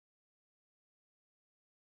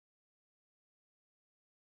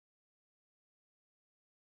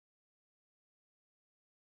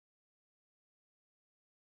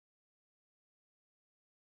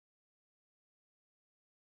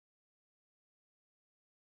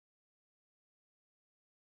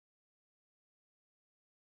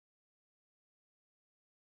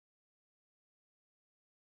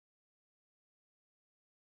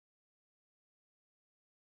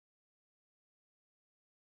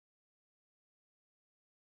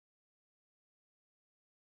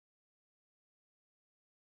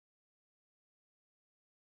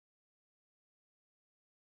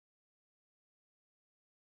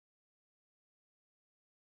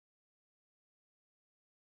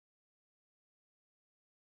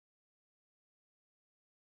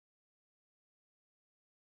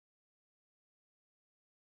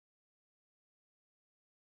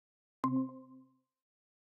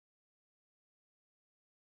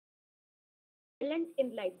excellent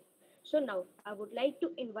in life. So now I would like to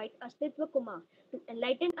invite Astitva Kumar to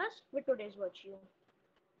enlighten us with today's virtue.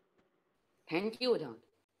 Thank you, Vedant.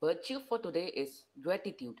 Virtue for today is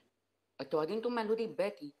gratitude. According to Melody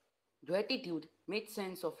Beatty, gratitude makes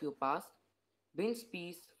sense of your past, brings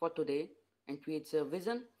peace for today, and creates a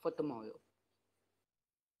vision for tomorrow.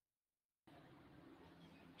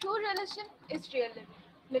 True relation is real living,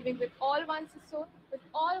 living with all one's soul, with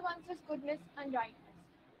all one's goodness and rightness.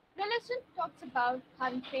 Religion talks about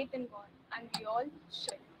having faith in God, and we all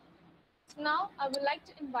should. So now I would like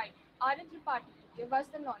to invite Aryan Tripathi to give us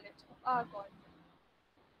the knowledge of our God.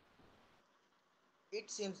 It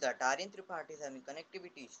seems that Aryan Tripathi is having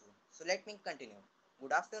connectivity issue, so let me continue.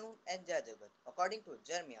 Good afternoon and Jai Jagat. According to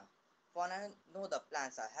Jeremiah, for I know the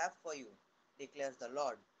plans I have for you, declares the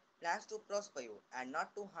Lord, plans to prosper you and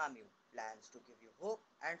not to harm you, plans to give you hope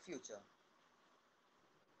and future.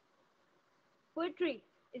 Poetry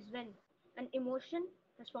is when an emotion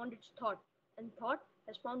has found its thought, and thought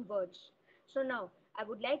has found words. So now I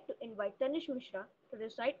would like to invite Tanish Mishra to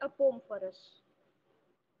recite a poem for us.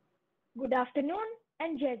 Good afternoon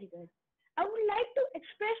and Jai Jigar. I would like to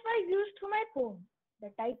express my views through my poem. The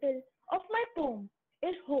title of my poem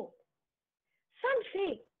is Hope. Some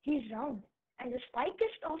say he is round and the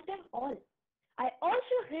spiciest of them all. I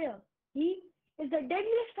also hear he is the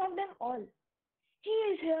deadliest of them all. He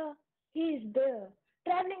is here, he is there,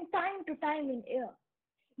 traveling time to time in air.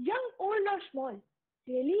 Young, old or small,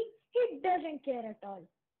 really he doesn't care at all.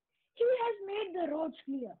 He has made the roads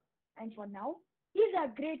clear, and for now he is our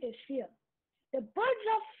greatest fear. The birds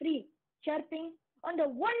are free, chirping on the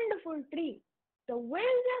wonderful tree. The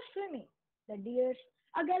whales are swimming, the deers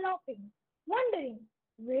are galloping, wondering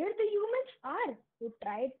where the humans are who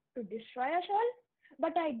tried to destroy us all.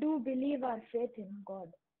 But I do believe our faith in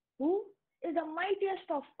God, who is the mightiest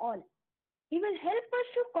of all. He will help us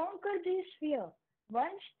to conquer this fear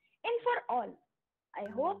once and for all. I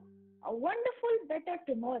hope a wonderful better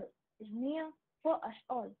tomorrow is near for us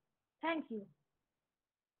all. Thank you.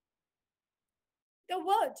 The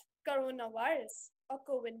word coronavirus or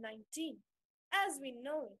COVID-19, as we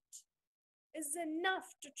know it, is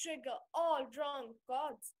enough to trigger all wrong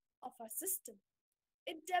chords of our system.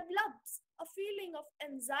 It develops a feeling of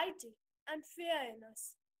anxiety and fear in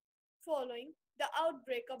us. Following the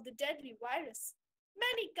outbreak of the deadly virus,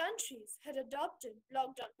 many countries had adopted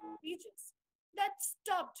lockdown procedures that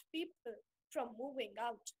stopped people from moving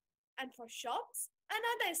out and for shops and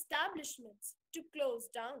other establishments to close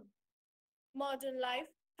down. Modern life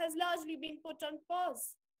has largely been put on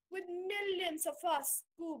pause, with millions of us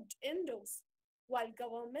cooped indoors, while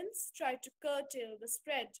governments try to curtail the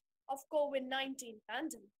spread of COVID-19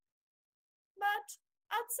 pandemic. But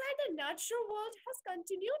outside the natural world has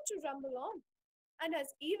continued to rumble on and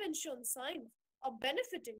has even shown signs of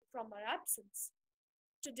benefiting from our absence.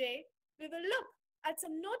 Today, we will look at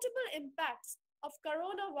some notable impacts of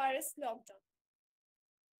coronavirus lockdown.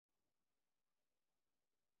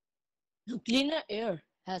 Cleaner air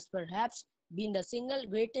has perhaps been the single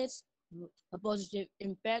greatest positive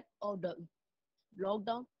impact of the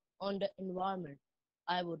lockdown on the environment.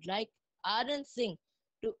 I would like Arun Singh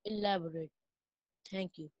to elaborate.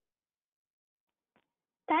 Thank you.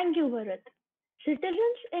 Thank you, Bharat.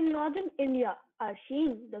 Citizens in northern India are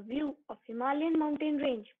seeing the view of Himalayan mountain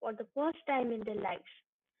range for the first time in their lives.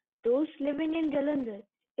 Those living in Jalandhar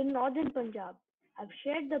in northern Punjab have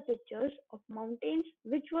shared the pictures of mountains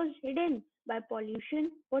which was hidden by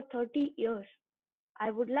pollution for 30 years.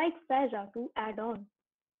 I would like Faiza to add on.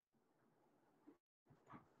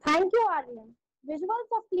 Thank you, Aryan.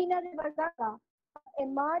 Visuals of cleaner river Ganga have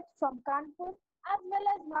emerged from Kanpur as well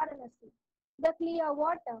as Varanasi. The clear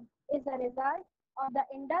water is a result of the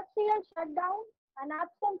industrial shutdown and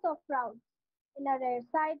absence of crowds. In a rare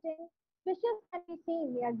sighting, fishes can be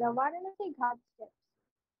seen near the Varanasi Ghat steps.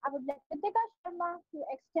 I would like Ritika Sharma to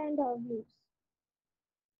extend her views.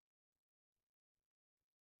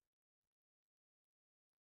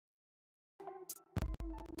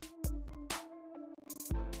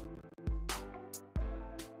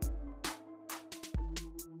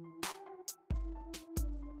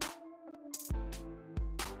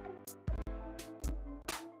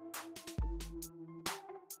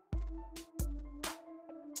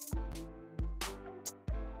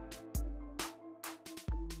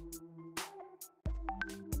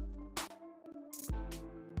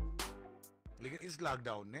 लेकिन इस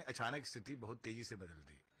lockdown ने अचानक स्थिति बहुत तेजी से बदल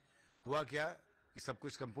दी। हुआ क्या कि सब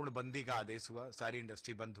कुछ संपूर्ण बंदी का आदेश हुआ, सारी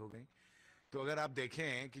इंडस्ट्री बंद हो गई। तो अगर आप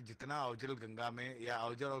देखें कि जितना अवजल गंगा में या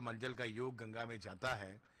अवजल और मलजल का योग गंगा में जाता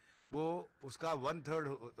है, वो उसका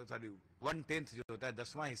 1/3 जो होता है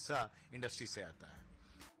 10वां हिस्सा इंडस्ट्री से आता है।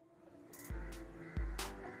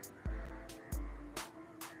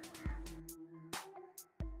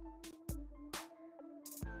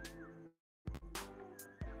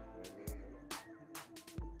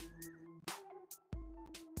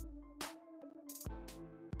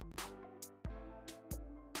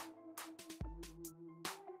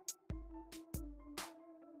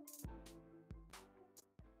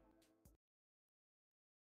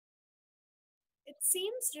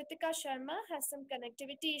 seems Ritika Sharma has some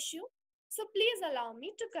connectivity issue, so please allow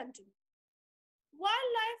me to continue.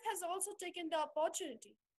 Wildlife has also taken the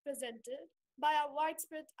opportunity presented by our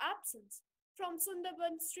widespread absence from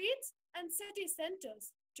Sundarban streets and city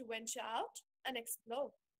centers to venture out and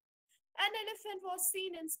explore. An elephant was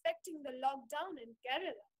seen inspecting the lockdown in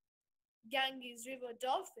Kerala. Ganges river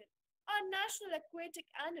dolphin, our national aquatic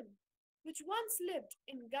animal, which once lived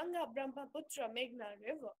in Ganga Brahmaputra Meghna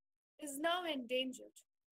river, is now endangered.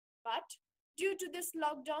 But due to this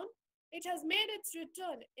lockdown, it has made its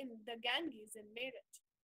return in the Ganges in Meerut.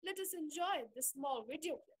 Let us enjoy this small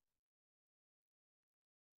video clip.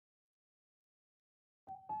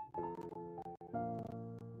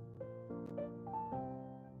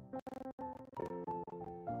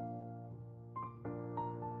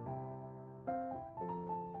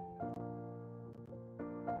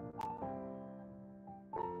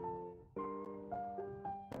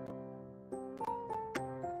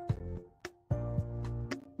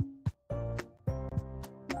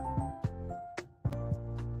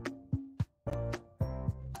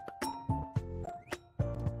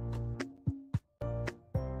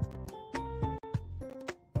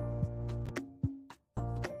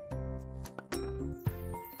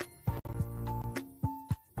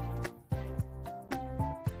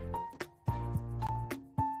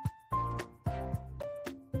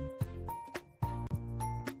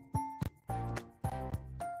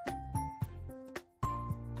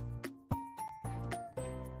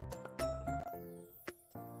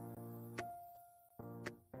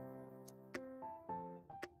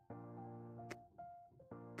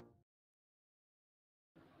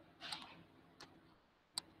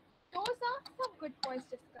 Those are some good points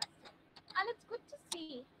discussed. And it's good to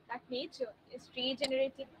see that nature is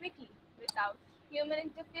regenerating quickly without human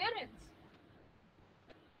interference.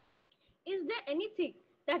 Is there anything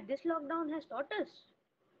that this lockdown has taught us?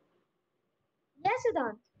 Yes,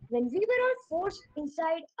 Siddhant. When we were all forced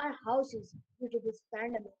inside our houses due to this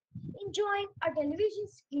pandemic, enjoying our television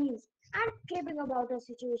screens and caring about our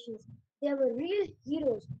situations, there were real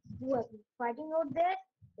heroes who have been fighting out there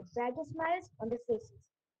with brightest smiles on their faces.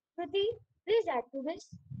 Priti, please add to this.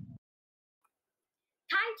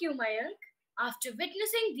 Thank you, Mayank. After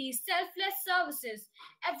witnessing these selfless services,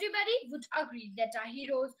 everybody would agree that our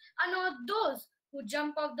heroes are not those who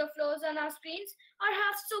jump off the floors on our screens or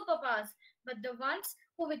have superpowers, but the ones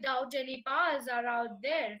who, without any powers, are out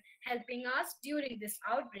there helping us during this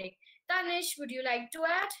outbreak. Tanish, would you like to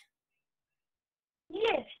add?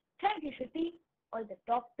 Yes, thank you, Shruti. All the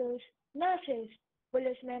doctors, nurses,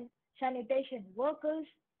 policemen, sanitation workers,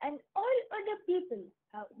 and all other people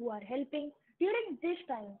who are helping during this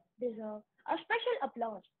time deserve a special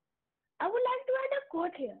applause. I would like to add a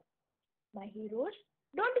quote here. My heroes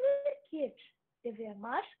don't wear capes, they wear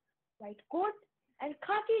masks, white coat, and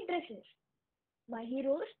khaki dresses. My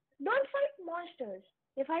heroes don't fight monsters,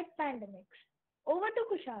 they fight pandemics. Over to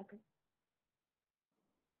Kushagra.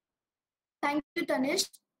 Thank you, Tanish.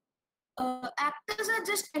 Actors are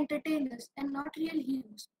just entertainers and not real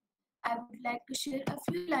heroes. I would like to share a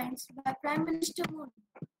few lines by Prime Minister Modi.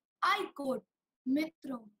 I quote,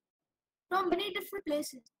 Mitro, from many different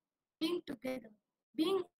places, being together,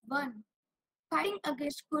 being one, fighting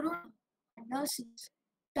against corona, our nurses,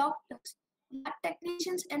 doctors, lab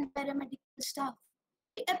technicians, and paramedical staff.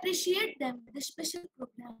 We appreciate them with a special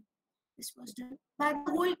program. This was done by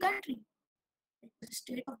the whole country. It was a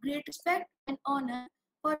state of great respect and honor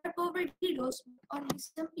for our COVID heroes, but only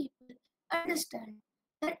some people understand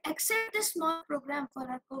that except this small program for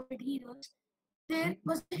our COVID heroes, there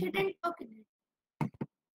was a hidden talk in it.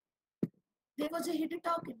 There was a hidden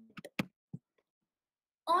talk in it.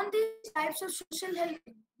 On these types of social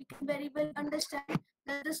helping, we can very well understand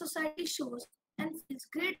that the society shows and feels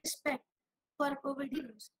great respect for our COVID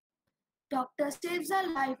heroes. Doctor saves our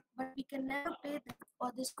life, but we can never pay them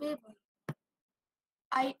for this favor.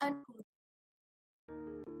 I unquote.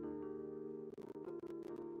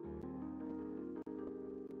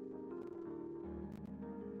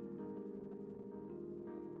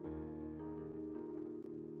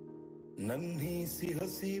 नन्ही सी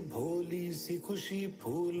हंसी भोली सी खुशी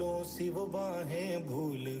फूलों सी वो बाहें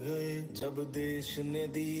भूल गए जब देश ने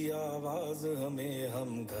दी आवाज हमें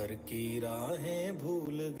हम घर की राहें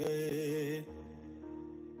भूल गए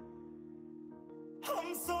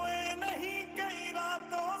हम सोए नहीं कई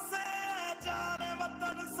रातों से जाने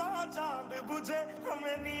वतन सो चांद बुझे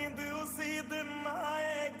हमें नींद उसी दिन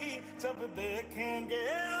आएगी जब देखेंगे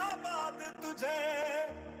आबाद तुझे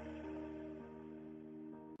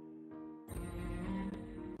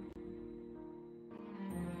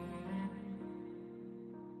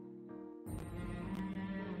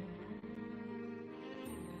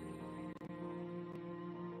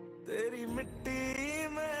तेरी मिट्टी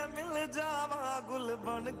में मिल जावा गुल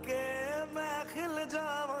बन के मैं खिल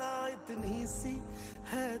जावा इतनी सी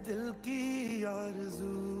है दिल की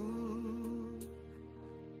आरज़ू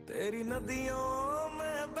तेरी नदियों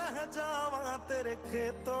में बह जावा तेरे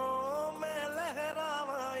खेतों में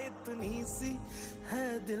लहरावा इतनी सी है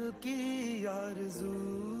दिल की आरज़ू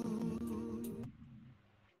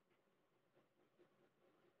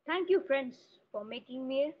Thank you, friends, for making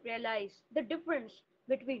me realize the difference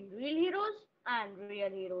between real heroes and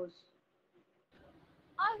real heroes.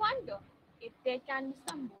 I wonder if there can be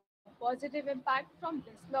some more positive impact from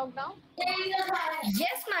this lockdown.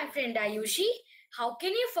 Yes, my friend Ayushi. How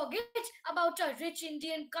can you forget about our rich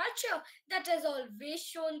Indian culture that has always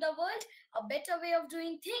shown the world a better way of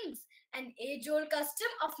doing things? An age old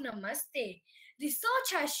custom of Namaste. Research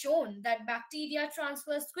has shown that bacteria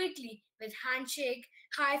transfers quickly with handshake,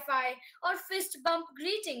 high five, or fist bump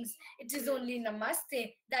greetings. It is only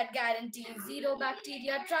Namaste that guarantees zero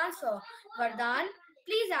bacteria transfer. Vardhan,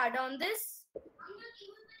 please add on this.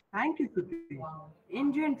 Thank you, Suti.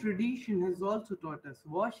 Indian tradition has also taught us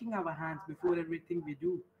washing our hands before everything we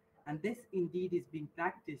do, and this indeed is being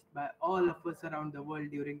practiced by all of us around the world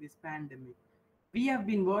during this pandemic. We have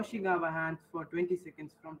been washing our hands for 20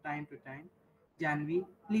 seconds from time to time. Janvi,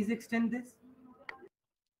 please extend this.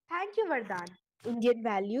 Thank you, Vardhan. Indian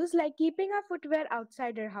values like keeping our footwear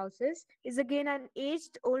outside our houses is again an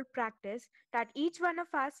aged old practice that each one of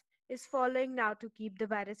us is following now to keep the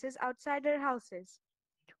viruses outside our houses.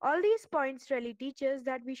 All these points really teach us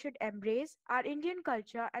that we should embrace our Indian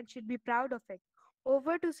culture and should be proud of it.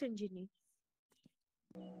 Over to Sinjini.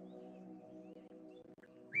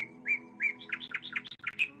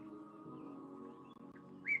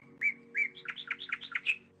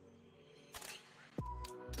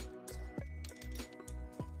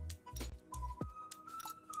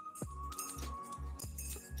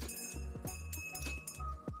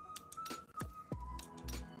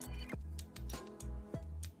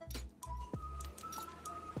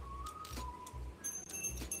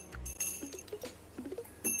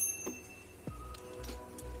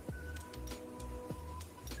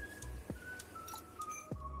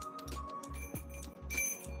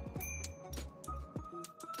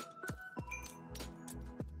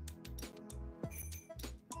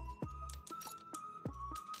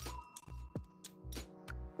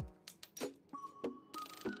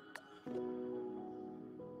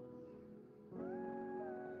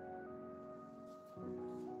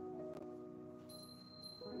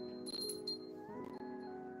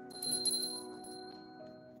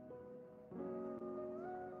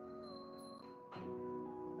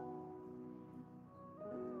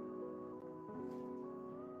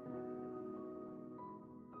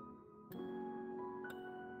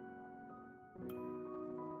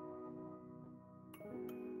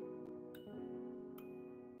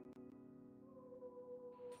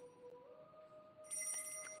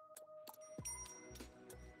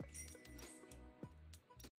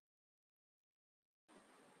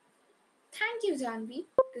 Thank you, Janvi.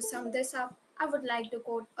 To sum this up, I would like to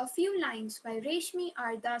quote a few lines by Reshmi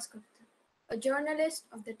R. Dasgupta, a journalist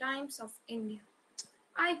of the Times of India.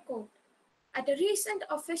 I quote, "At a recent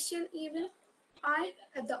official event, I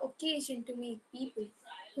had the occasion to meet people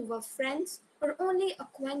who were friends or only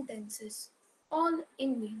acquaintances, all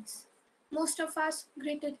Indians. Most of us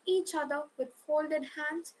greeted each other with folded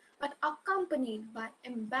hands but accompanied by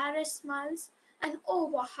embarrassed smiles and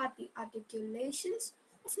over hearty articulations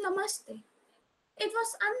of Namaste. It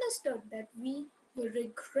was understood that we were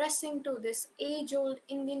regressing to this age old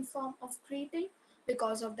Indian form of greeting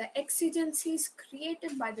because of the exigencies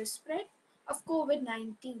created by the spread of COVID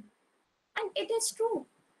 19. And it is true,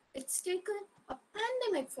 it's taken a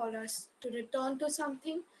pandemic for us to return to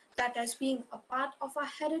something that has been a part of our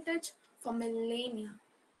heritage for millennia.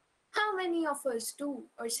 How many of us do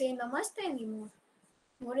or say namaste anymore?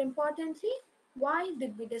 More importantly, why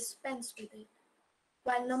did we dispense with it?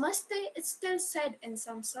 While namaste is still said in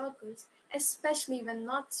some circles, especially when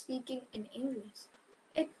not speaking in English,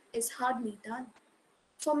 it is hardly done.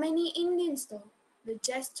 For many Indians, though, the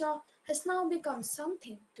gesture has now become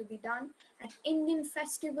something to be done at Indian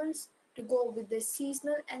festivals to go with the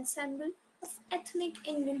seasonal ensemble of ethnic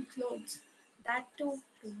Indian clothes, that too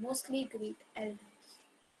to mostly greet elders.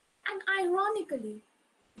 And ironically,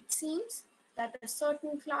 it seems that a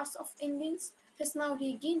certain class of Indians has now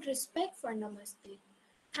regained respect for Namaste,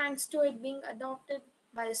 thanks to it being adopted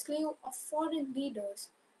by a slew of foreign leaders,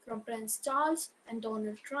 from Prince Charles and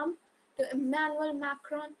Donald Trump to Emmanuel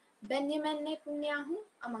Macron, Benjamin Netanyahu,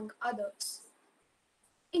 among others.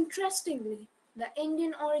 Interestingly, the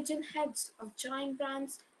Indian origin heads of giant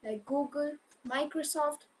brands like Google,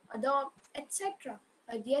 Microsoft, adopt, etc.,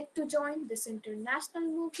 are yet to join this international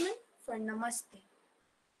movement for Namaste.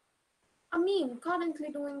 A meme currently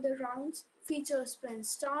doing the rounds features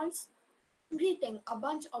Prince Charles greeting a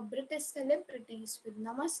bunch of British celebrities with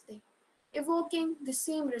Namaste, evoking the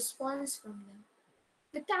same response from them.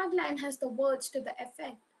 The tagline has the words to the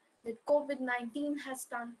effect that COVID-19 has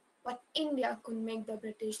done what India could make the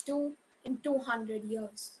British do in 200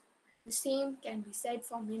 years. The same can be said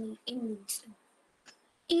for many Indians too.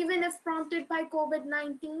 Even if prompted by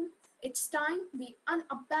COVID-19, it's time we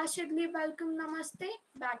unabashedly welcome Namaste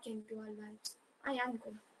back into our lives. I am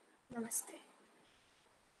good. Namaste.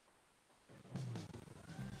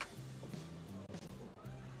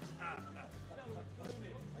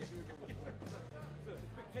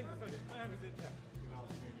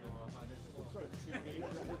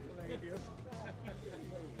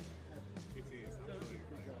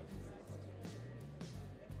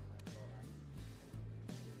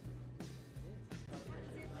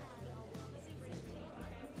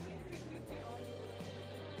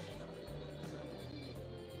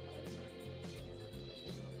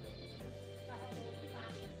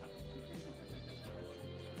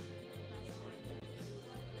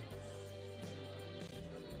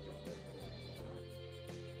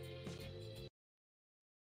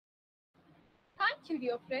 Thank you,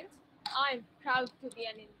 dear friends. I'm proud to be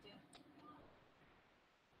an Indian.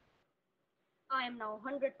 I am now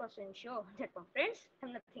 100% sure that my friends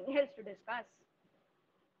have nothing else to discuss.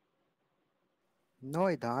 No,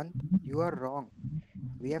 Idan, you are wrong.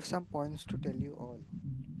 We have some points to tell you all.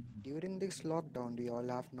 During this lockdown, we all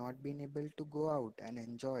have not been able to go out and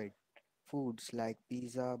enjoy foods like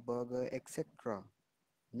pizza, burger, etc.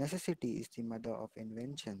 Necessity is the mother of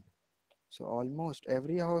invention. So almost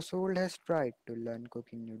every household has tried to learn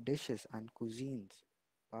cooking new dishes and cuisines.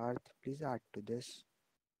 Parth, please add to this.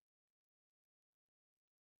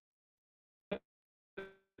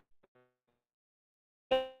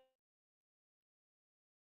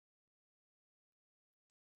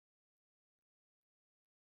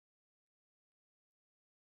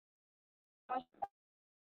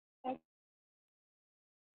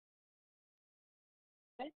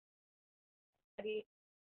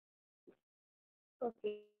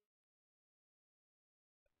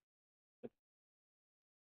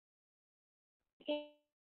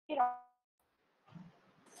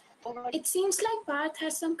 It seems like Parth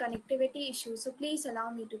has some connectivity issues, so please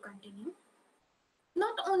allow me to continue.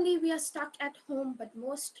 Not only we are stuck at home, but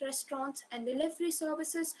most restaurants and delivery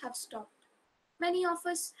services have stopped. Many of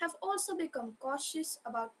us have also become cautious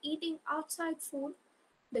about eating outside food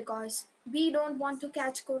because we don't want to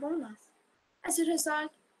catch corona. As a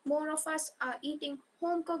result, more of us are eating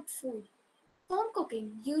home cooked food. Home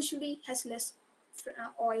cooking usually has less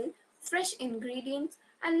oil, fresh ingredients,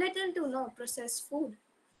 and little to no processed food,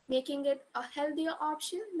 making it a healthier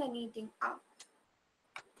option than eating out.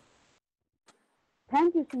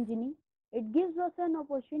 Thank you, Sanjini. It gives us an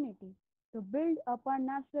opportunity to build up our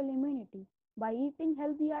natural immunity by eating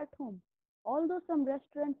healthy at home. Although some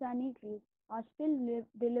restaurants and eateries are still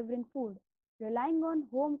delivering food, relying on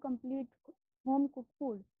home cooked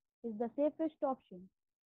food is the safest option.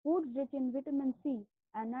 Foods rich in vitamin C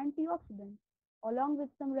and antioxidants, along with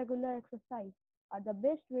some regular exercise, are the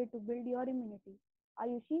best way to build your immunity.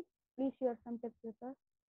 Ayushi, please share some tips with us.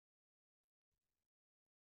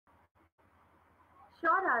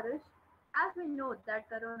 Sure, Arush. As we know that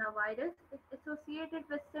coronavirus is associated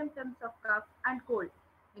with symptoms of cough and cold,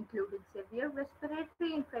 including severe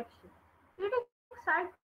respiratory infection. Eating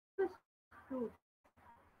citrus fruits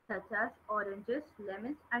such as oranges,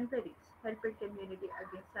 lemons, and berries help build immunity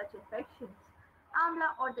against such infections.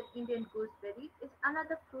 Amla or the Indian gooseberry is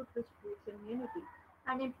another fruit which boosts immunity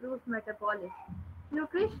and improves metabolism.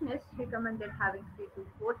 Nutritionists recommended having 3 to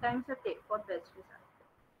 4 times a day for best results.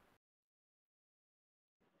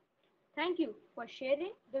 Thank you for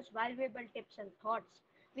sharing those valuable tips and thoughts.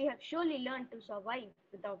 We have surely learned to survive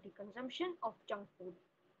without the consumption of junk food.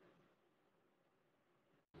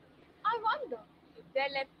 I wonder if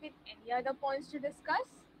they're left with any other points to discuss.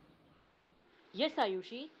 Yes,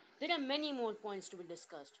 Ayushi, there are many more points to be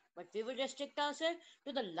discussed, but we will restrict ourselves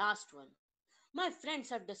to the last one. My friends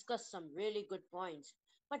have discussed some really good points,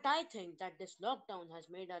 but I think that this lockdown has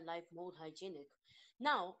made our life more hygienic.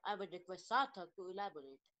 Now, I would request Sarthak to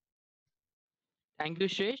elaborate. Thank you,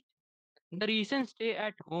 Shresh. The recent stay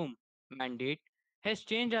at home mandate has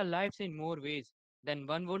changed our lives in more ways than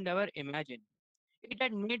one would ever imagine. It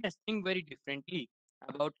had made us think very differently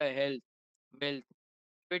about our health, wealth,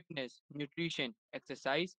 fitness, nutrition,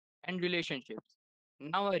 exercise, and relationships.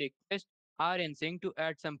 Now I request R and Singh to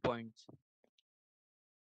add some points.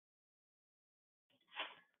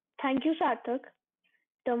 Thank you, Sarthak.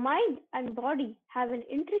 The mind and body have an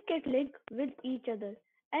intricate link with each other,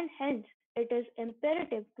 and hence it is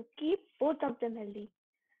imperative to keep both of them healthy.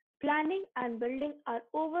 Planning and building our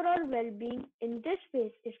overall well-being in this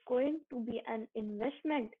space is going to be an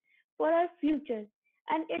investment for our future,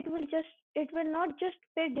 and it will not just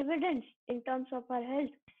pay dividends in terms of our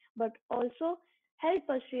health, but also help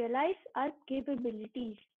us realize our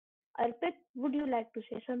capabilities. Arpit, would you like to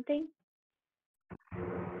say something?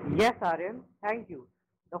 Yes, Aryan, thank you.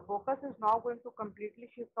 The focus is now going to completely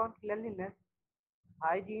shift on cleanliness,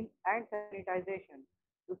 hygiene, and sanitization.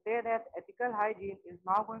 To say that ethical hygiene is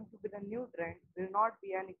now going to be the new trend will not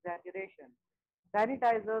be an exaggeration.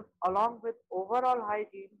 Sanitizers, along with overall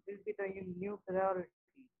hygiene, will be the new priority.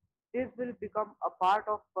 This will become a part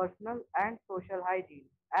of personal and social hygiene,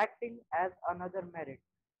 acting as another merit.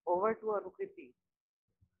 Over to Arukriti.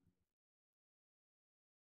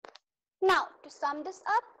 Now, to sum this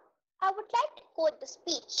up, I would like to quote the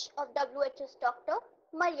speech of WHO's Dr.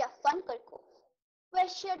 Maria van Kerkhove, where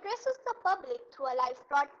she addresses the public through a live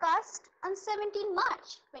broadcast on 17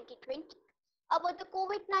 March 2020 about the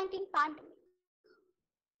COVID-19 pandemic.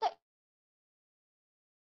 The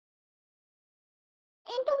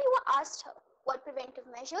interviewer asked her what preventive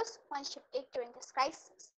measures one should take during this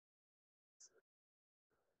crisis.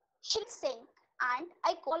 She replied saying, and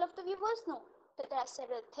I quote, "I would like to let all of the viewers know that there are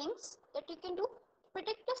several things that you can do to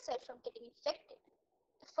protect yourself from getting infected.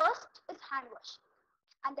 The first is hand washing,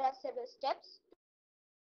 and there are several steps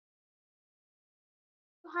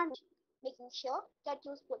to hand washing, making sure that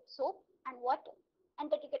you use both soap and water, and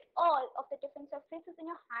that you get all of the different surfaces in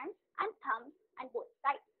your hand and thumb and both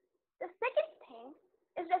sides. The second thing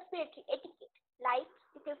is respiratory etiquette, like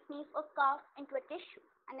you can sneeze or cough into a tissue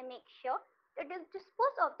and then make sure that you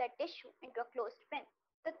dispose of that tissue into a closed bin.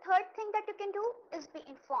 The third thing that you can do is be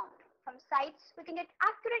informed from sites where you can get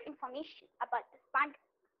accurate information about this pandemic.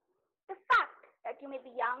 The fact that you may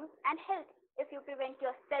be young and healthy, if you prevent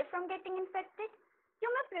yourself from getting infected, you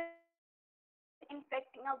may prevent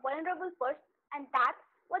infecting a vulnerable person, and that's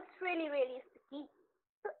what's really is the key.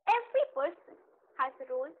 So every person has a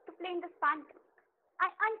role to play in this pandemic.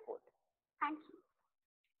 I unquote. Thank you.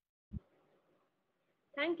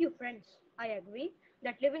 Thank you, friends. I agree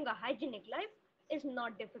that living a hygienic life is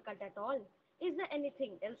not difficult at all. Is there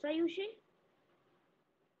anything else, Ayushi?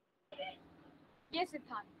 Yes,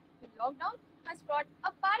 Siddhant, the lockdown has brought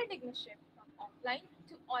a paradigm shift from offline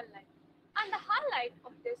to online. And the highlight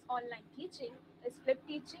of this online teaching is flip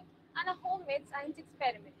teaching and a homemade science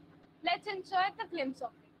experiment. Let's enjoy the glimpse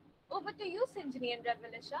of it. Over to you, Sinjini and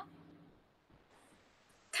Revelisha.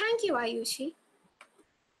 Thank you, Ayushi.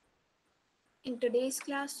 In today's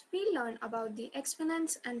class, we learn about the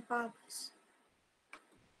exponents and powers.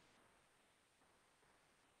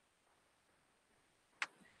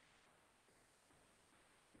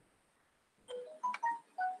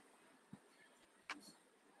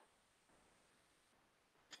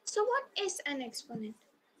 So what is an exponent?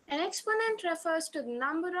 An exponent refers to the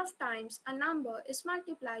number of times a number is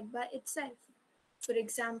multiplied by itself. For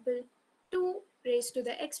example, 2 raised to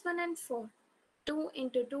the exponent 4. 2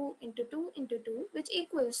 into 2 into 2 into 2, which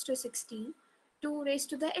equals to 16. 2 raised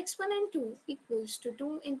to the exponent 2 equals to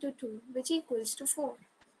 2 into 2, which equals to 4.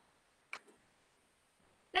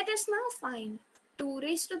 Let us now find 2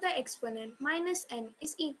 raised to the exponent minus n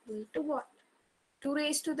is equal to what? 2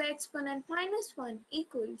 raised to the exponent minus 1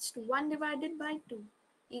 equals to 1 divided by 2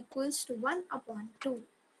 equals to 1 upon 2.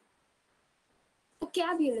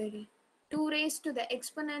 Vocabulary: 2 raised to the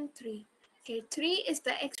exponent 3. Here 3 is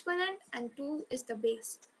the exponent and 2 is the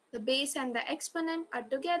base. The base and the exponent are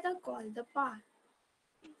together called the power.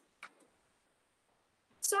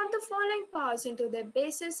 Sort the following powers into their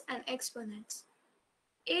bases and exponents.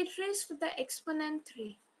 8 raised to the exponent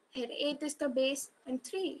 3. Here 8 is the base and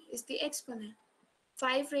 3 is the exponent.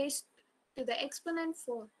 5 raised to the exponent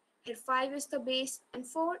 4. Here 5 is the base and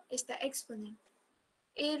 4 is the exponent.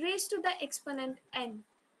 A raised to the exponent n.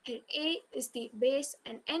 Here a is the base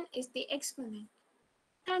and n is the exponent.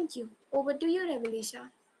 Thank you. Over to you, Revelisha.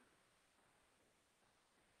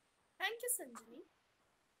 Thank you, Sanjani.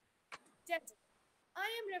 Gentlemen, I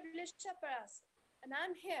am Revelisha Parasi, and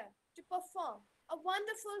I'm here to perform a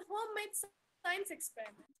wonderful homemade science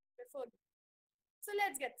experiment before you. So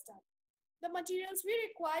let's get started. The materials we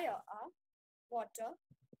require are water,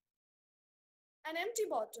 an empty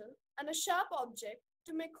bottle, and a sharp object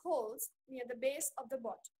to make holes near the base of the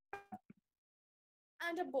bottle,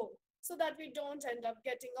 and a bowl so that we don't end up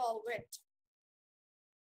getting all wet.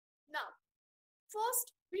 Now,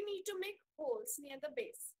 first we need to make holes near the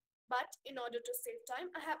base, but in order to save time,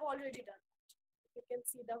 I have already done that. You can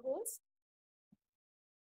see the holes.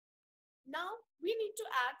 Now we need to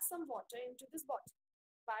add some water into this bottle.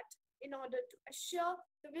 But in order to assure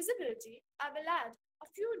the visibility, I will add a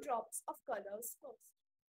few drops of colors first.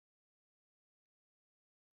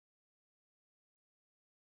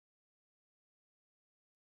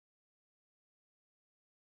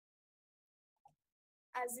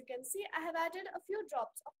 As you can see, I have added a few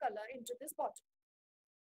drops of color into this bottle.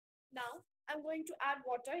 Now I'm going to add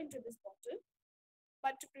water into this bottle,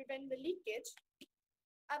 but to prevent the leakage,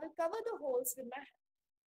 I will cover the holes with my hand.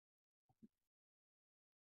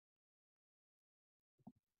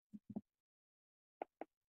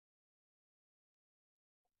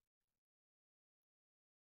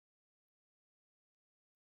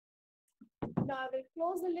 Now I will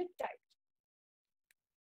close the lid tight.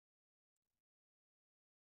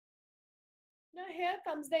 Now here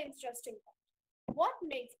comes the interesting part. What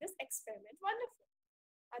makes this experiment wonderful?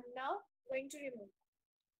 I'm now going to remove it.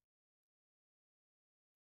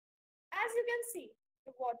 As you can see,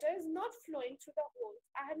 the water is not flowing through the holes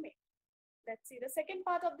I have made. Let's see the second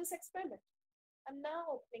part of this experiment. I'm now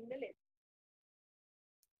opening the lid.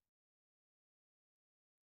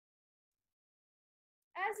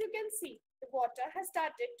 As you can see, the water has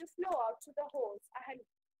started to flow out through the holes I had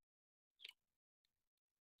made.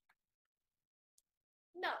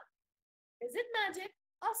 Now, is it magic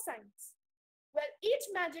or science? Well, each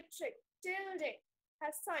magic trick till date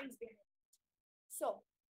has science behind it. So,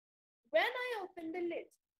 when I open the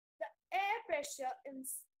lid, the air pressure in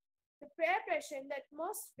the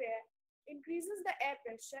atmosphere increases the air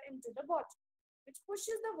pressure into the bottle, which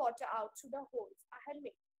pushes the water out through the holes I had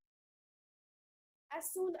made.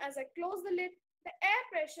 As soon as I close the lid, the air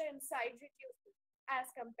pressure inside reduces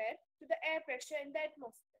as compared to the air pressure in the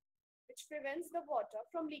atmosphere, which prevents the water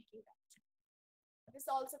from leaking out.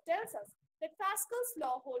 This also tells us that Pascal's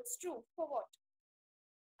law holds true for water.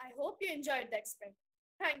 I hope you enjoyed the experiment.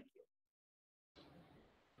 Thank you.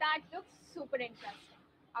 That looks super interesting.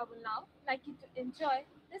 I would now like you to enjoy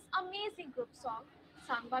this amazing group song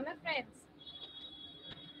sung by my friends.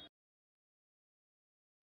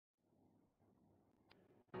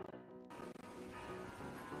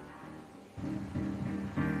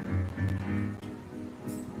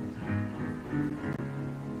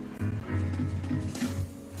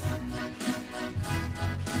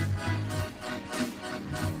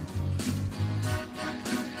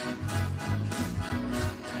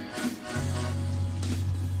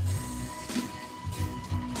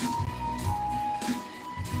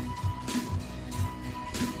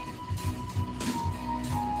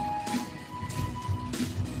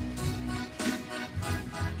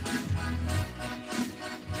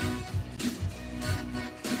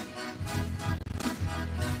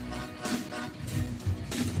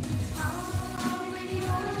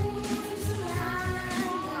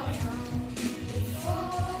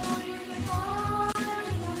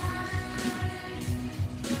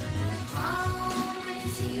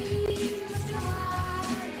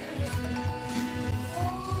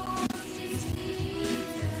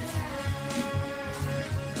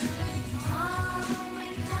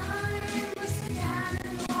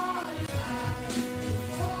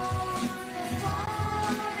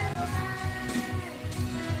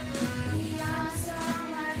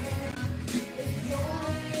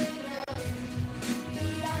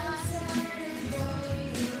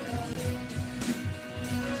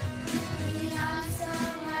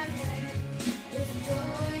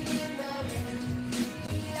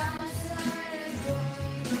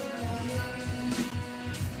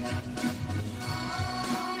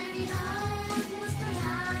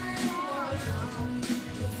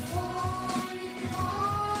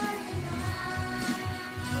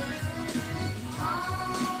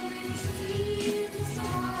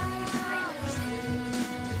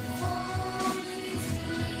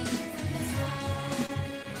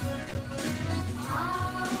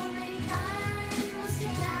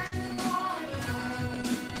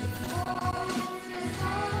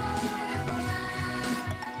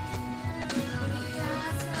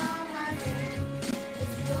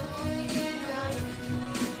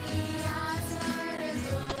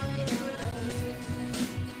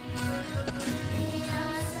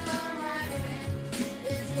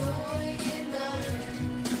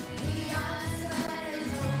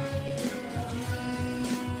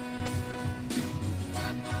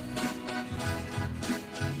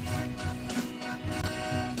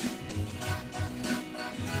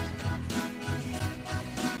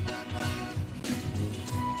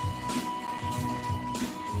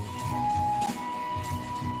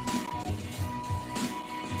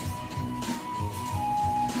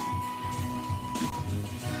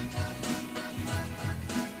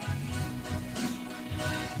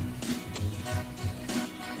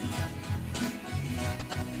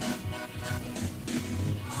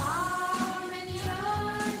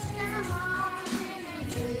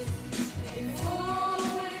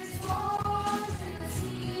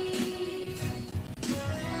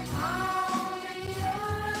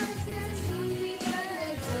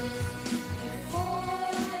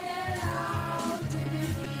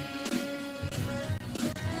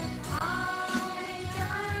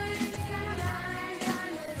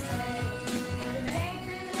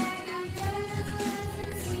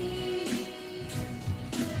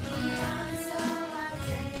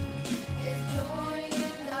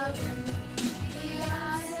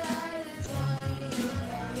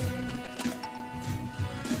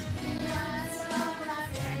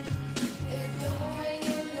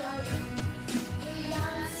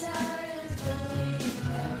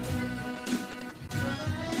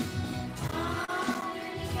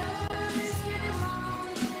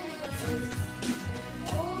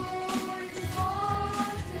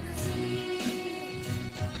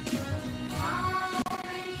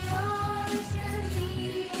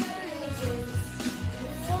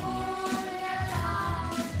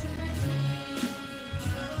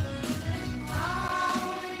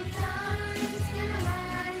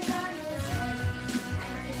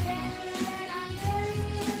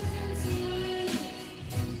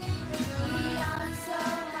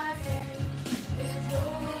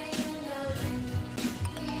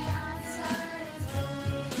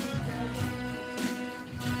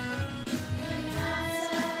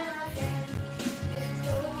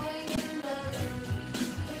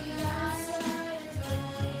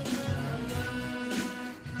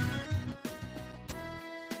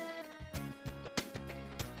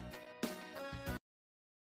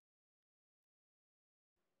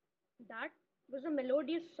 That was a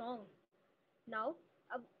melodious song. Now,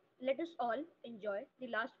 let us all enjoy the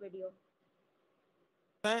last video.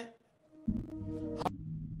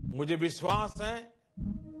 मुझे विश्वास है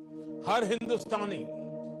हर हिंदुस्तानी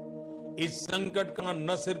इस संकट का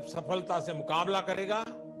न सिर्फ सफलता से मुकाबला करेगा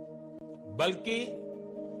बल्कि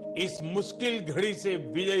इस मुश्किल घड़ी से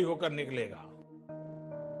विजयी होकर निकलेगा।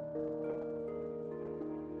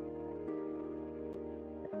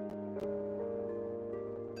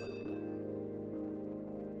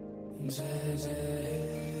 जय जय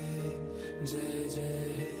जय जय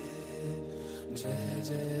जय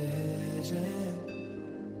जय जय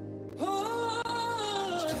हो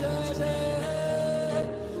जय जय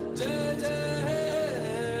जय जय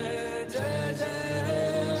जय जय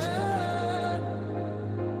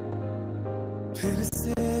फिर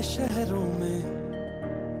से शहरों में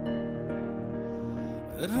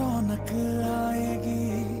रौनक आएगी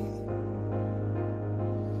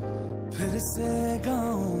फिर से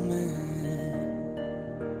गाँव में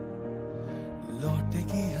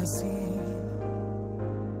लौटेगी हंसी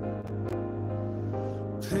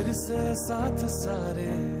फिर से साथ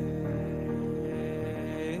सारे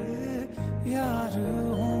यार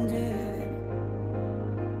होंगे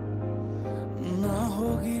ना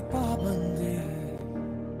होगी पाबंदी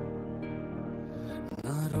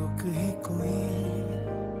ना रोक ही कोई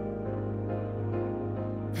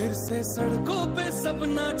फिर से सड़कों पे सब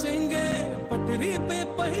नाचेंगे पटरी पे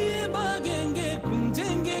पहिए भागेंगे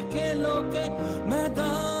गूंजेंगे खेलों के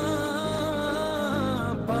मैदान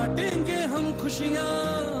बांटेंगे हम खुशियाँ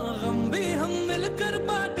गम भी हम मिलकर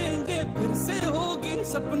बांटेंगे फिर से होगी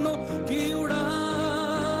सपनों की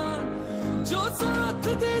उड़ान जो साथ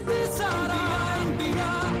दे दे सारा इंडिया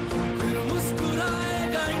फिर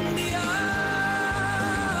मुस्कुराएगा इंडिया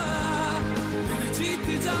फिर जीत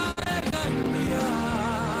जाएगा इंडिया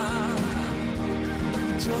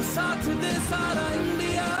जो साथ दे सारा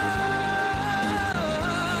इंडिया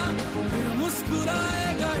फिर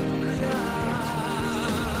मुस्कुराएगा इंडिया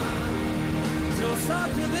जो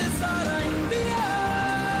साथ दे सारा इंडिया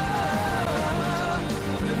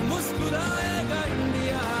फिर मुस्कुराएगा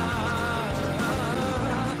इंडिया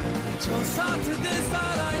जो साथ दे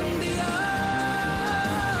सारा इंडिया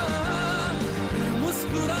फिर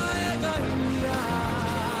मुस्कुराएगा इंडिया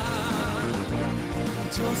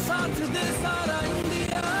जो साथ दे सारा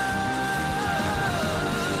इंडिया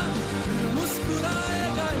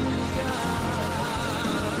मुस्कुराएगा इंडिया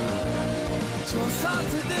जो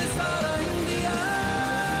साथ दे सारा इंडिया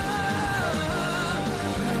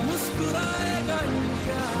मुस्कुराएगा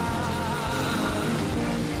इंडिया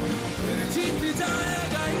फिर जीत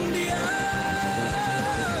जाएगा इंडिया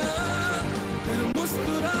फिर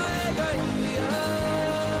मुस्कुराएगा India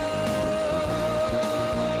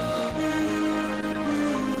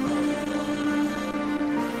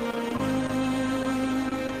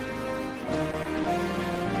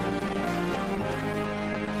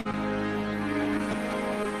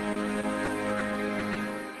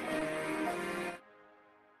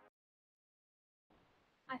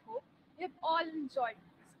I hope you have all enjoyed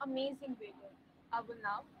this amazing video. I will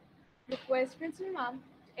now request Principal Ma'am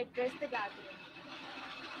to address the gathering.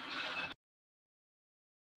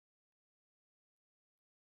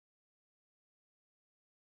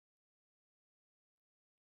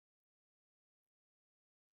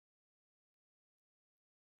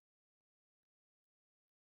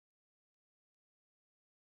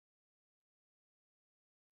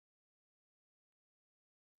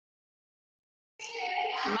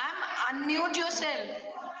 Ma'am, unmute yourself.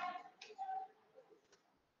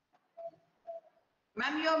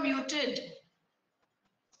 Ma'am, you're muted.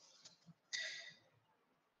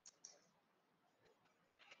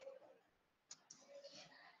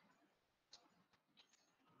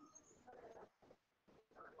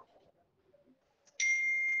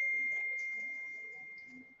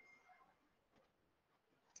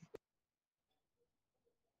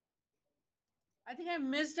 I think I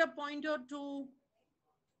missed a point or two.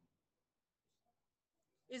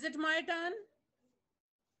 Is it my turn?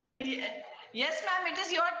 Yes, ma'am, it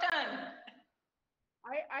is your turn.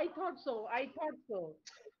 I thought so. I thought so.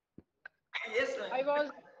 Yes, ma'am. I was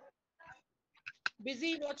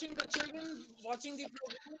busy watching the children, watching the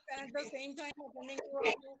program, and at the same time attending to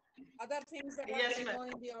a few other things that Yes, are going ma'am. on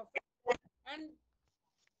in the office. And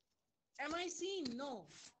am I seen? No.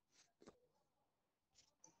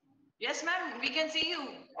 Yes, ma'am, we can see you.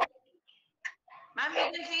 Ma'am,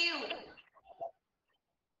 we can see you.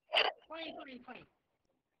 Fine.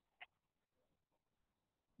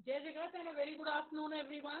 Jai Jagat and a very good afternoon,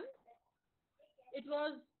 everyone. It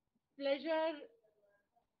was pleasure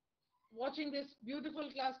watching this beautiful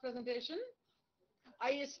class presentation. I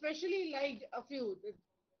especially liked a few.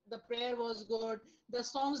 The prayer was good. The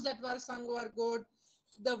songs that were sung were good.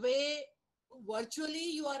 The way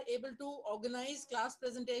virtually you are able to organize class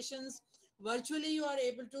presentations, virtually you are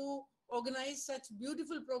able to organize such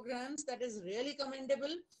beautiful programs, that is really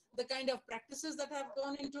commendable. The kind of practices that have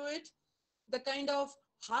gone into it, the kind of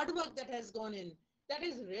hard work that has gone in, that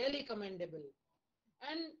is really commendable.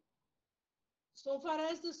 And so far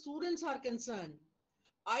as the students are concerned,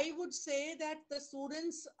 I would say that the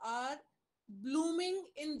students are blooming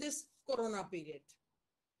in this corona period.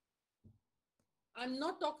 I'm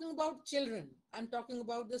not talking about children. I'm talking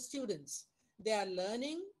about the students. They are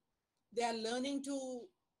learning. They are learning to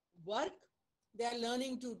work. They are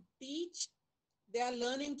learning to teach. They are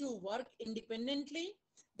learning to work independently.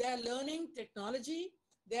 They are learning technology.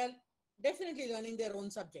 They are definitely learning their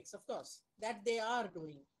own subjects, of course, that they are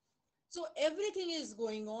doing. So everything is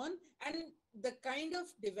going on, and the kind of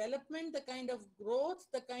development, the kind of growth,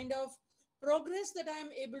 the kind of progress that I am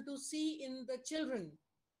able to see in the children,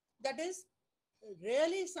 that is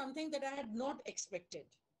really something that I had not expected.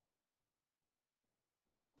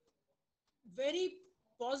 Very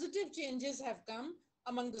positive changes have come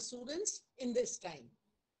among the students in this time.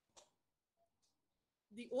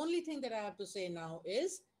 The only thing that I have to say now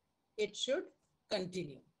is it should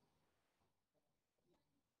continue.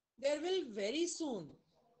 There will very soon,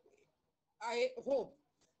 I hope,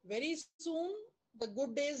 very soon the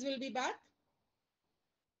good days will be back.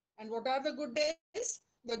 And what are the good days?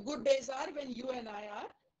 The good days are when you and I are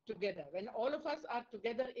together, when all of us are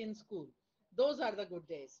together in school. Those are the good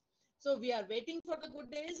days. So we are waiting for the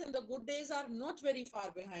good days, and the good days are not very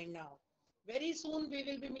far behind now. Very soon we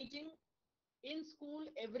will be meeting in school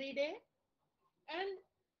every day. And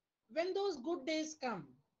when those good days come,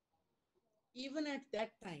 even at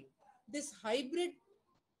that time, this hybrid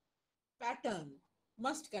pattern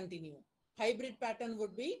must continue. Hybrid pattern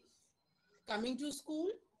would be coming to school,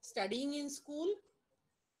 studying in school,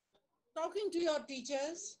 talking to your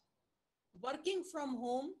teachers, working from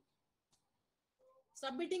home,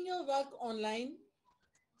 submitting your work online,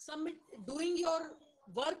 doing your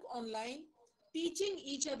work online, teaching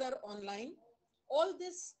each other online. All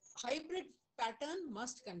this hybrid pattern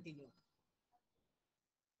must continue.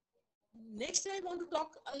 Next, I want to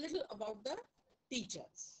talk a little about the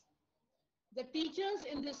teachers. The teachers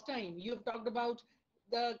in this time, you've talked about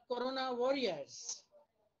the corona warriors,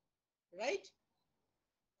 right?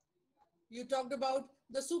 You talked about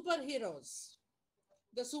the superheroes.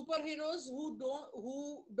 The superheroes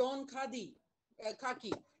who don khaki.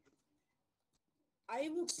 I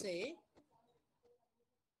would say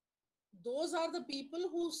those are the people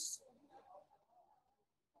who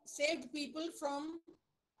saved people from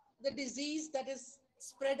the disease that is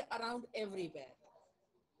spread around everywhere.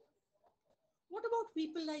 What about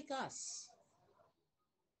people like us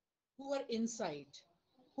who are inside,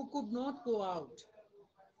 who could not go out?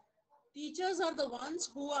 Teachers are the ones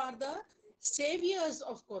who are the saviors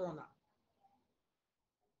of corona.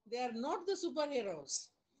 They are not the superheroes.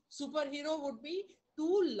 Superhero would be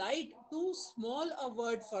too light, too small a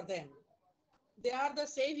word for them. They are the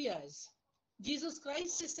saviors. Jesus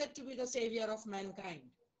Christ is said to be the savior of mankind.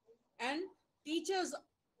 And teachers,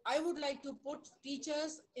 I would like to put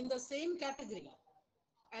teachers in the same category.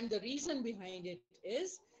 And the reason behind it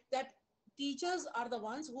is that teachers are the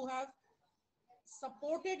ones who have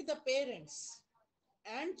supported the parents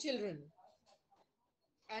and children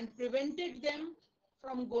and prevented them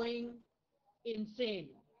from going insane.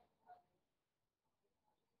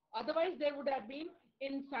 Otherwise, there would have been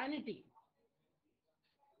insanity.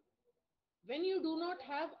 When you do not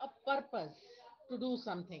have a purpose to do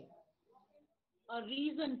something, a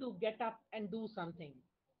reason to get up and do something,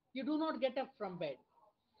 you do not get up from bed.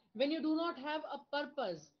 When you do not have a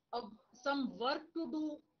purpose of some work to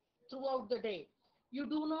do throughout the day, you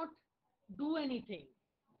do not do anything.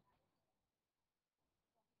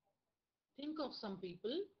 Think of some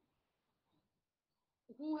people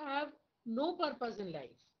who have no purpose in life.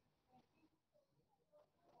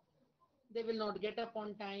 They will not get up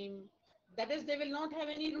on time. That is, they will not have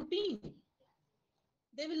any routine.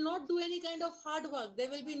 They will not do any kind of hard work. There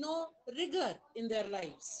will be no rigor in their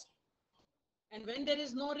lives. And when there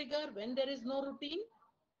is no rigor, when there is no routine,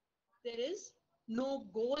 there is no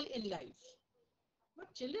goal in life.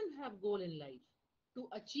 But children have goal in life. To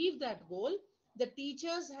achieve that goal, the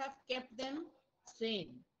teachers have kept them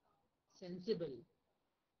sane, sensible.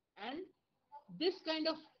 And this kind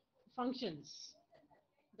of functions,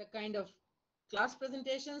 the kind of class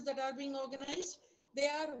presentations that are being organized, they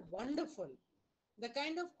are wonderful. The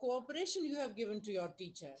kind of cooperation you have given to your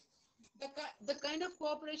teacher, the kind of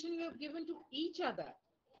cooperation you have given to each other,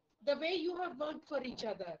 the way you have worked for each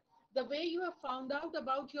other, the way you have found out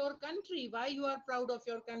about your country, why you are proud of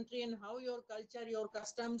your country, and how your culture, your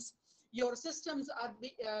customs, your systems are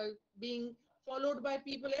being followed by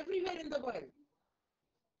people everywhere in the world.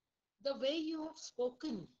 The way you have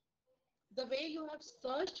spoken, the way you have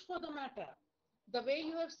searched for the matter, the way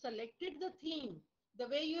you have selected the theme, the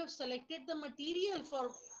way you have selected the material for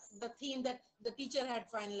the theme that the teacher had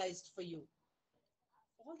finalized for you.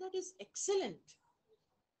 All that is excellent,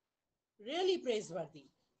 really praiseworthy.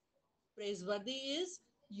 Praiseworthy is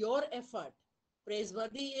your effort.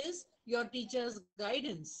 Praiseworthy is your teacher's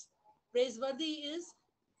guidance. Praiseworthy is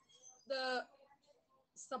the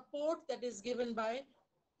support that is given by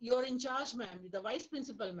your in charge ma'am, the vice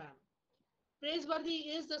principal ma'am. Praiseworthy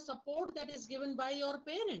is the support that is given by your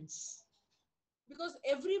parents, because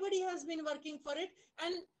everybody has been working for it,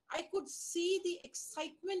 and I could see the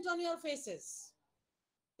excitement on your faces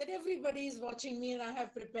that everybody is watching me and I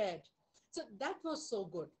have prepared. So that was so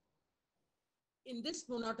good. In this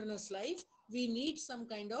monotonous life, we need some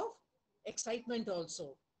kind of excitement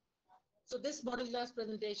also. So this model class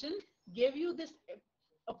presentation gave you this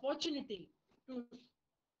opportunity to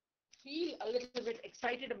feel a little bit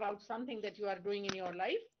excited about something that you are doing in your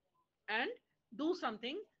life and do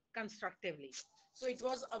something constructively. So it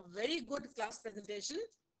was a very good class presentation.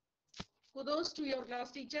 Kudos to your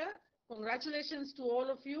class teacher. Congratulations to all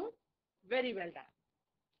of you. Very well done.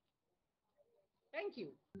 Thank you.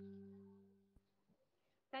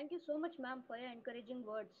 Thank you so much, ma'am, for your encouraging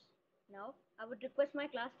words. Now, I would request my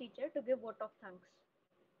class teacher to give vote of thanks.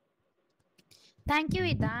 Thank you,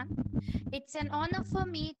 Idan. It's an honor for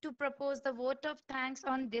me to propose the vote of thanks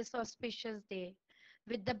on this auspicious day.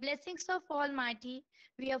 With the blessings of Almighty,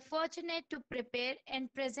 we are fortunate to prepare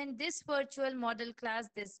and present this virtual model class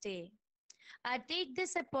this day. I take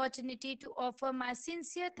this opportunity to offer my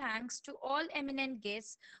sincere thanks to all eminent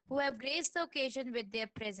guests who have graced the occasion with their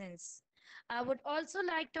presence. I would also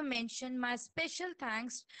like to mention my special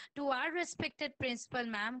thanks to our respected principal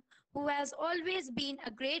ma'am, who has always been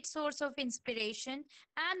a great source of inspiration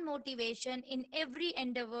and motivation in every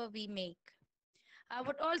endeavor we make. I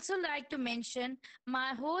would also like to mention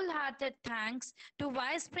my wholehearted thanks to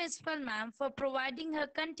Vice Principal Ma'am for providing her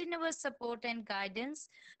continuous support and guidance.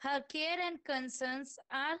 Her care and concerns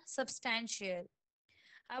are substantial.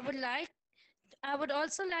 I would like I would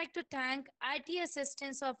also like to thank IT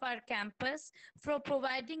assistants of our campus for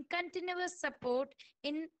providing continuous support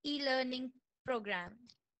in e-learning program.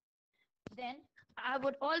 Then I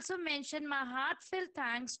would also mention my heartfelt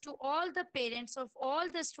thanks to all the parents of all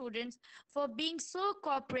the students for being so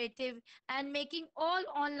cooperative and making all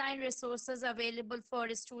online resources available for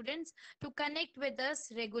students to connect with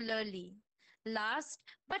us regularly. Last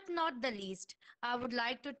but not the least, I would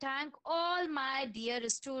like to thank all my dear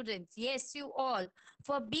students, yes, you all,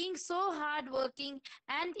 for being so hardworking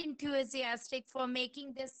and enthusiastic for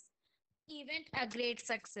making this event a great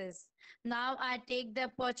success. Now I take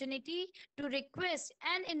the opportunity to request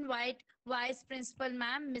and invite Vice Principal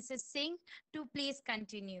Ma'am Mrs. Singh to please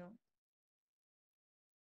continue.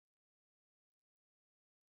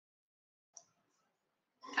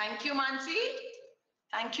 Thank you, Mansi.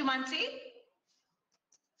 Thank you, Mansi.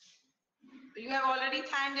 You have already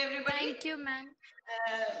thanked everybody. Thank you, ma'am.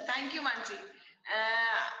 Thank you, Mansi.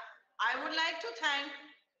 I would like to thank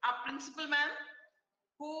our principal, ma'am,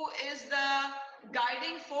 who is the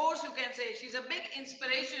guiding force, you can say. She's a big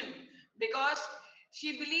inspiration because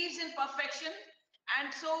she believes in perfection,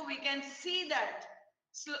 and so we can see that.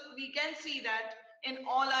 So we can see that in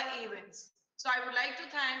all our events. So I would like to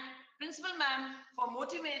thank Principal Ma'am for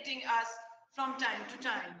motivating us from time to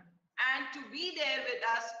time and to be there with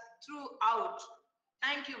us throughout.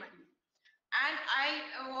 Thank you, ma'am. And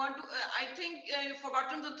I think you've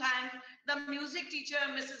forgotten to thank the music teacher,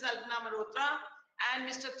 Mrs. Alpana Malhotra, and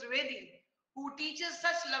Mr. Trivedi, who teaches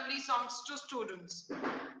such lovely songs to students.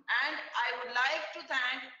 And I would like to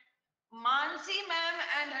thank Mansi ma'am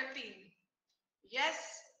and her team. Yes,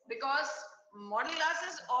 because model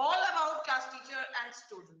class is all about class teacher and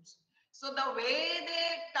students. So the way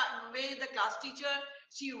the class teacher,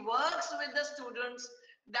 she works with the students,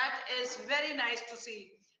 that is very nice to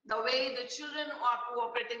see. The way the children are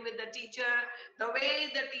cooperating with the teacher, the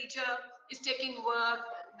way the teacher is taking work,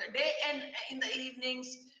 the day and in the evenings,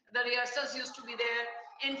 the rehearsals used to be there.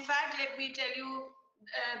 In fact, let me tell you,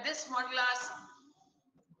 this model class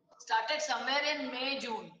started somewhere in May,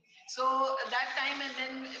 June. So that time, and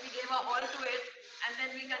then we gave a halt to it, and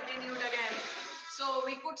then we continued again. So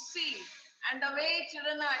we could see, and the way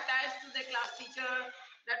children are attached to their class teacher,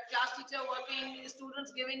 that class teacher working,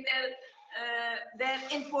 students giving their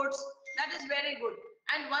inputs, that is very good.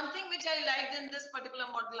 And one thing which I liked in this particular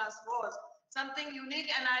model class was something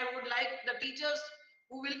unique, and I would like the teachers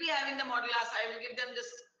who will be having the model class, I will give them this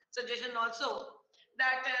suggestion also,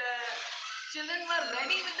 that children were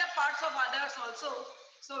ready with the parts of others also.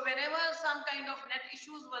 So whenever some kind of net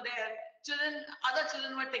issues were there, other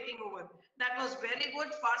children were taking over. That was very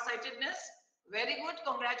good far-sightedness. Very good.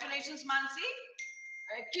 Congratulations, Mansi.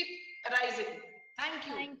 Keep rising. Thank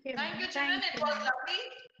you. Thank you, Thank ma'am. you, children. Thank It you, was ma'am. lovely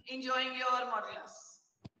enjoying your model class.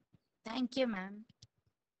 Thank you, ma'am.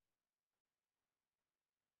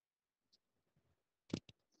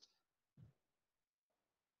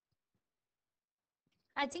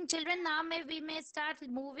 I think children now we may start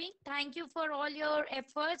moving. Thank you for all your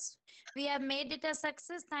efforts. We have made it a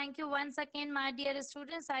success. Thank you once again, my dear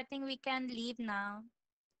students. I think we can leave now.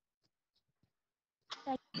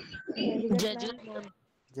 Jai Jai Jagat, Jagat, ma'am. ma'am.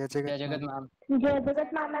 Jai Jagat, Jai Jagat, ma'am. ma'am. Jai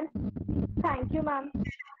Jagat, ma'am, and thank you, ma'am.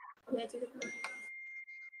 Jai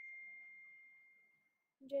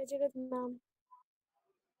Jagat, ma'am.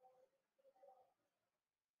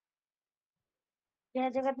 Jai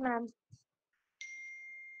Jagat, ma'am.